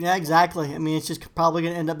 Yeah, exactly. I mean, it's just probably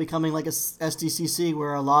going to end up becoming like a SDCC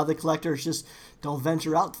where a lot of the collectors just don't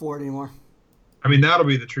venture out for it anymore. I mean, that'll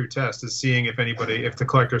be the true test, is seeing if the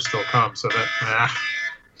collectors still come. So that,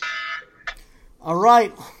 All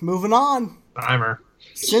right, moving on. timer.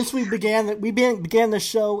 Since we began the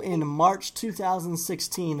show in March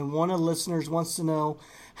 2016, and one of the listeners wants to know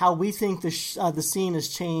how we think the scene has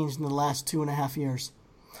changed in the last 2.5 years.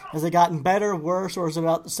 Has it gotten better, worse, or is it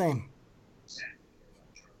about the same?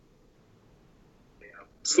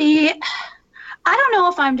 See, I don't know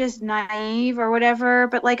if I'm just naive or whatever,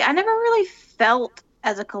 but like I never really felt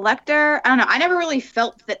as a collector, I don't know, I never really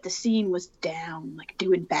felt that the scene was down, like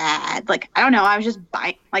doing bad. Like, I don't know, I was just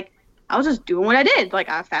buying, like, I was just doing what I did. Like,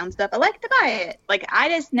 I found stuff I liked to buy it. Like, I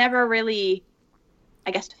just never really,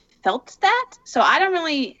 I guess, felt that. So I don't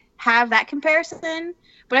really have that comparison.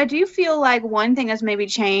 But I do feel like one thing that's maybe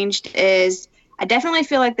changed is I definitely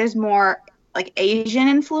feel like there's more like Asian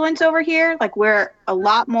influence over here, like where a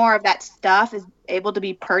lot more of that stuff is able to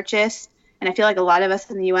be purchased. And I feel like a lot of us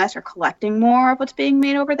in the U.S. are collecting more of what's being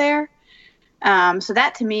made over there. So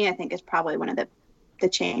that to me, I think, is probably one of the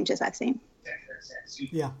changes I've seen.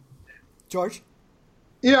 Yeah. George?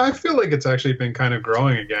 Yeah, I feel like it's actually been kind of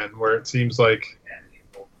growing again, where it seems like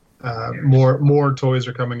more toys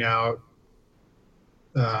are coming out.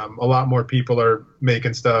 A lot more people are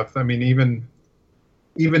making stuff. I mean, even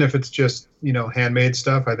if it's just handmade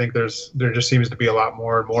stuff, I think there just seems to be a lot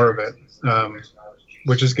more and more of it,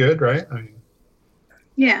 which is good, right? I mean,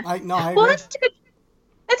 yeah. I agree. Well, that's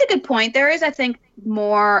a good point. There is, I think,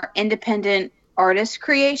 more independent artist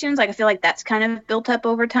creations. Like, I feel like that's kind of built up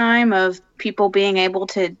over time of people being able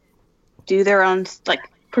to do their own, like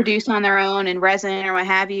produce on their own in resin or what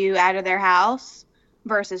have you out of their house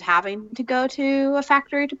versus having to go to a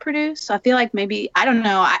factory to produce. So I feel like maybe, I don't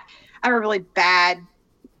know, I have a really bad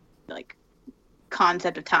like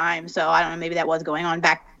concept of time. So I don't know, maybe that was going on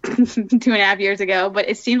back 2.5 years ago, but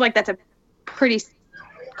it seems like that's a pretty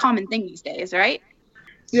common thing these days, right?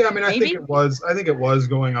 Yeah, I mean, I think it was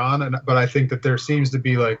going on, but I think that there seems to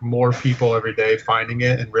be like more people every day finding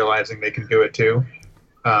it and realizing they can do it too.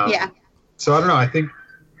 Yeah. So I don't know.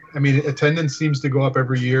 I mean, attendance seems to go up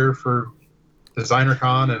every year for Designer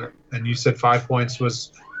Con, and you said 5 Points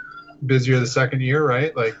was busier the second year,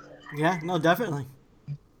 right? Like. Yeah, no, definitely.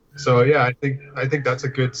 So yeah, I think that's a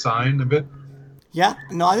good sign of it. Yeah,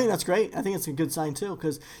 no, I think that's great. I think it's a good sign too,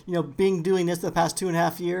 because doing this the past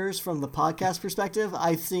 2.5 years from the podcast perspective,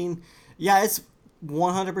 I've seen, it's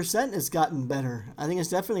 100% has gotten better. I think it's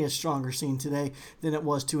definitely a stronger scene today than it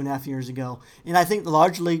was 2.5 years ago, and I think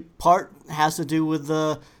largely part has to do with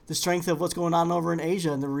the strength of what's going on over in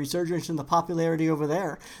Asia and the resurgence and the popularity over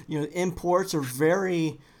there. Imports are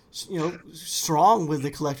very strong with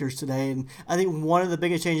the collectors today, and I think one of the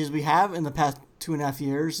biggest changes we have in the past 2.5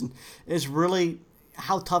 years is really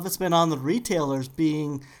how tough it's been on the retailers,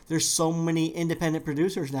 being there's so many independent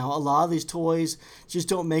producers now. A lot of these toys just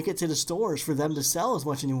don't make it to the stores for them to sell as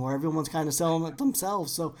much anymore. Everyone's kind of selling it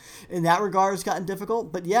themselves. So in that regard, it's gotten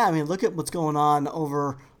difficult. But yeah, I mean, look at what's going on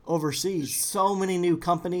overseas. So many new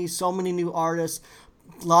companies, so many new artists,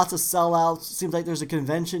 lots of sellouts. Seems like there's a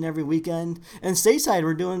convention every weekend. And stateside,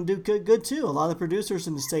 we're doing good too. A lot of the producers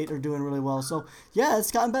in the state are doing really well. So yeah,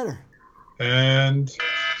 it's gotten better. And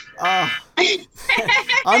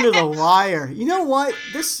under the wire. You know what?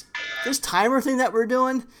 This timer thing that we're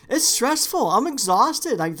doing, it's stressful. I'm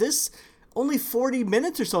exhausted. Like this, only 40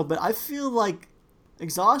 minutes or so, but I feel like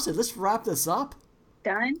exhausted. Let's wrap this up.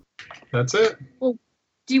 Done. That's it. Well,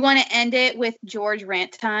 do you want to end it with George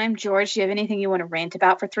rant time? George, do you have anything you want to rant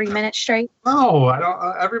about for 3 minutes straight? No, I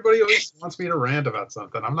don't. Everybody always wants me to rant about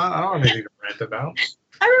something. I don't have anything to rant about.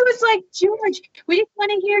 Everyone's like, George, we just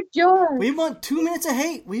want to hear George. We want 2 minutes of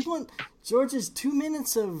hate. We want George's 2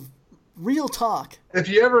 minutes of real talk. If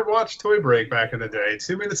you ever watched Toy Break back in the day,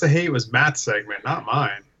 2 minutes of hate was Matt's segment, not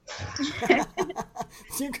mine.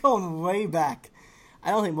 You're going way back.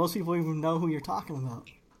 I don't think most people even know who you're talking about.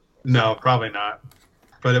 No, probably not.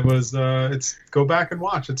 But it was, go back and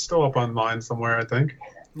watch. It's still up online somewhere, I think.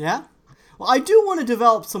 Yeah? Well, I do want to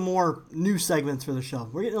develop some more new segments for the show.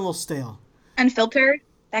 We're getting a little stale. Unfiltered?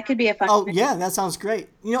 That could be a fun Oh, yeah, that sounds great.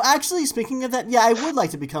 Actually, speaking of that, yeah, I would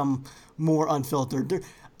like to become more unfiltered.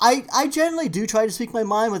 I generally do try to speak my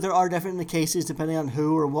mind, but there are definitely cases, depending on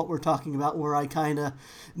who or what we're talking about, where I kind of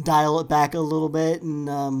dial it back a little bit.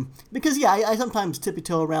 And because, yeah, I sometimes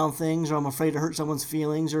tippy-toe around things, or I'm afraid to hurt someone's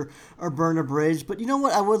feelings or burn a bridge. But you know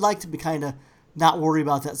what? I would like to be kind of not worry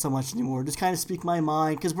about that so much anymore. Just kind of speak my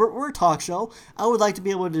mind, because we're a talk show. I would like to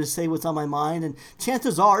be able to just say what's on my mind, and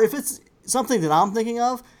chances are, if it's something that I'm thinking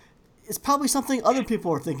of, it's probably something other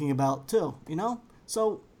people are thinking about too, you know?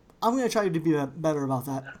 So I'm going to try to be better about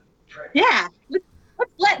that. Yeah. Let's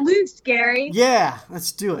let loose, Gary. Yeah,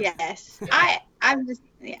 let's do it. Yes. I'm with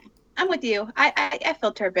you. I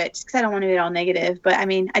filter a bit just because I don't want to be all negative. But, I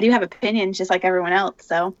mean, I do have opinions just like everyone else,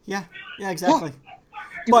 so. Yeah, exactly.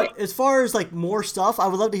 But as far as, like, more stuff, I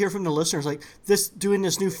would love to hear from the listeners. Like, doing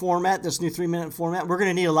this new format, this new 3-minute format, we're going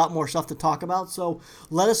to need a lot more stuff to talk about. So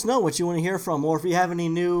let us know what you want to hear from. Or if you have any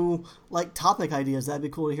new, like, topic ideas, that'd be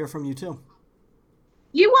cool to hear from you, too.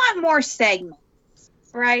 You want more segments,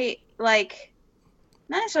 right? Like,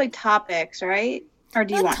 not necessarily topics, right? Or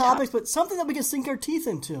do you want topics, but something that we can sink our teeth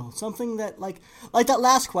into. Something that, like that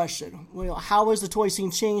last question. How has the toy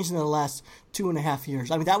scene changed in the last 2.5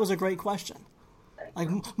 years? I mean, that was a great question. Like,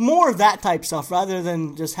 more of that type stuff rather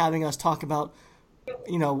than just having us talk about,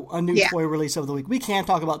 a new toy release of the week. We can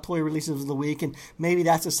talk about toy releases of the week, and maybe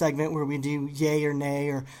that's a segment where we do yay or nay,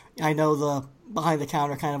 or I know the Behind the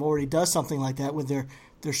Counter kind of already does something like that with their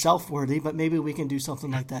shelf-worthy, but maybe we can do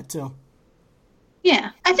something like that too.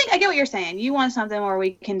 Yeah, I think I get what you're saying. You want something where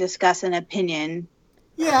we can discuss an opinion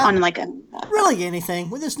on like really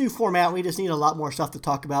anything. With this new format, we just need a lot more stuff to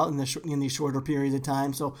talk about in these shorter periods of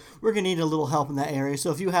time. So we're going to need a little help in that area.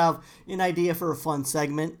 So if you have an idea for a fun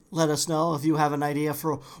segment, let us know. If you have an idea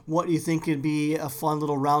for what you think could be a fun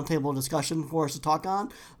little roundtable discussion for us to talk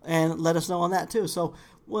on, and let us know on that too. So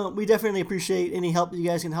we definitely appreciate any help that you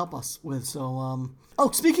guys can help us with. So,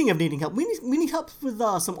 speaking of needing help, we need help with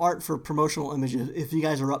some art for promotional images if you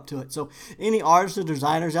guys are up to it. So any artists or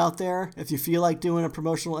designers out there, if you feel like doing a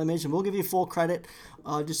promotional image, and we'll give you full credit,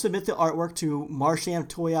 just submit the artwork to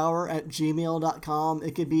marshamtoyhour@gmail.com.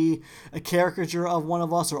 It could be a caricature of one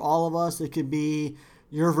of us or all of us. It could be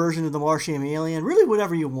your version of the Marsham alien, really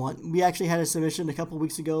whatever you want. We actually had a submission a couple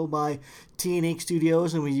weeks ago by T&H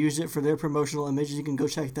Studios, and we used it for their promotional images. You can go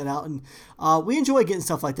check that out. And we enjoy getting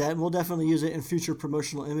stuff like that, and we'll definitely use it in future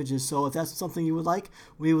promotional images. So if that's something you would like,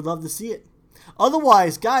 we would love to see it.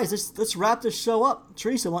 Otherwise, guys, let's wrap this show up.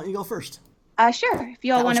 Teresa, why don't you go first? Sure. If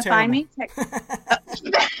you all want to find me,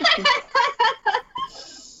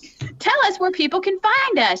 tell us where people can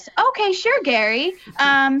find us. Okay, sure, Gary.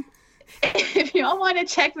 If you all want to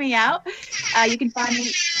check me out, you can find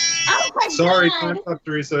me. Oh my Sorry, God. time's up,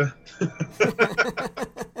 Teresa.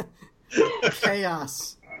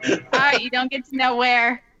 Chaos. All right, you don't get to know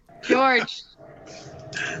where. George.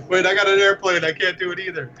 Wait, I got an airplane. I can't do it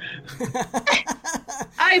either. All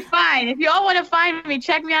right, fine. If you all want to find me,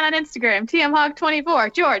 check me out on Instagram,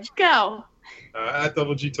 TMHawk24. George, go. At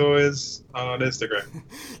Double G Toys on Instagram.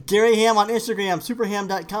 Gary Ham on Instagram,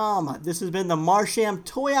 superham.com. This has been the Marsham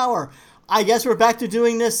Toy Hour. I guess we're back to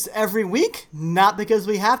doing this every week, not because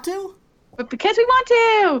we have to, but because we want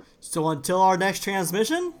to. So until our next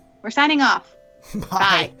transmission, we're signing off.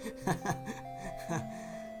 Bye. Bye.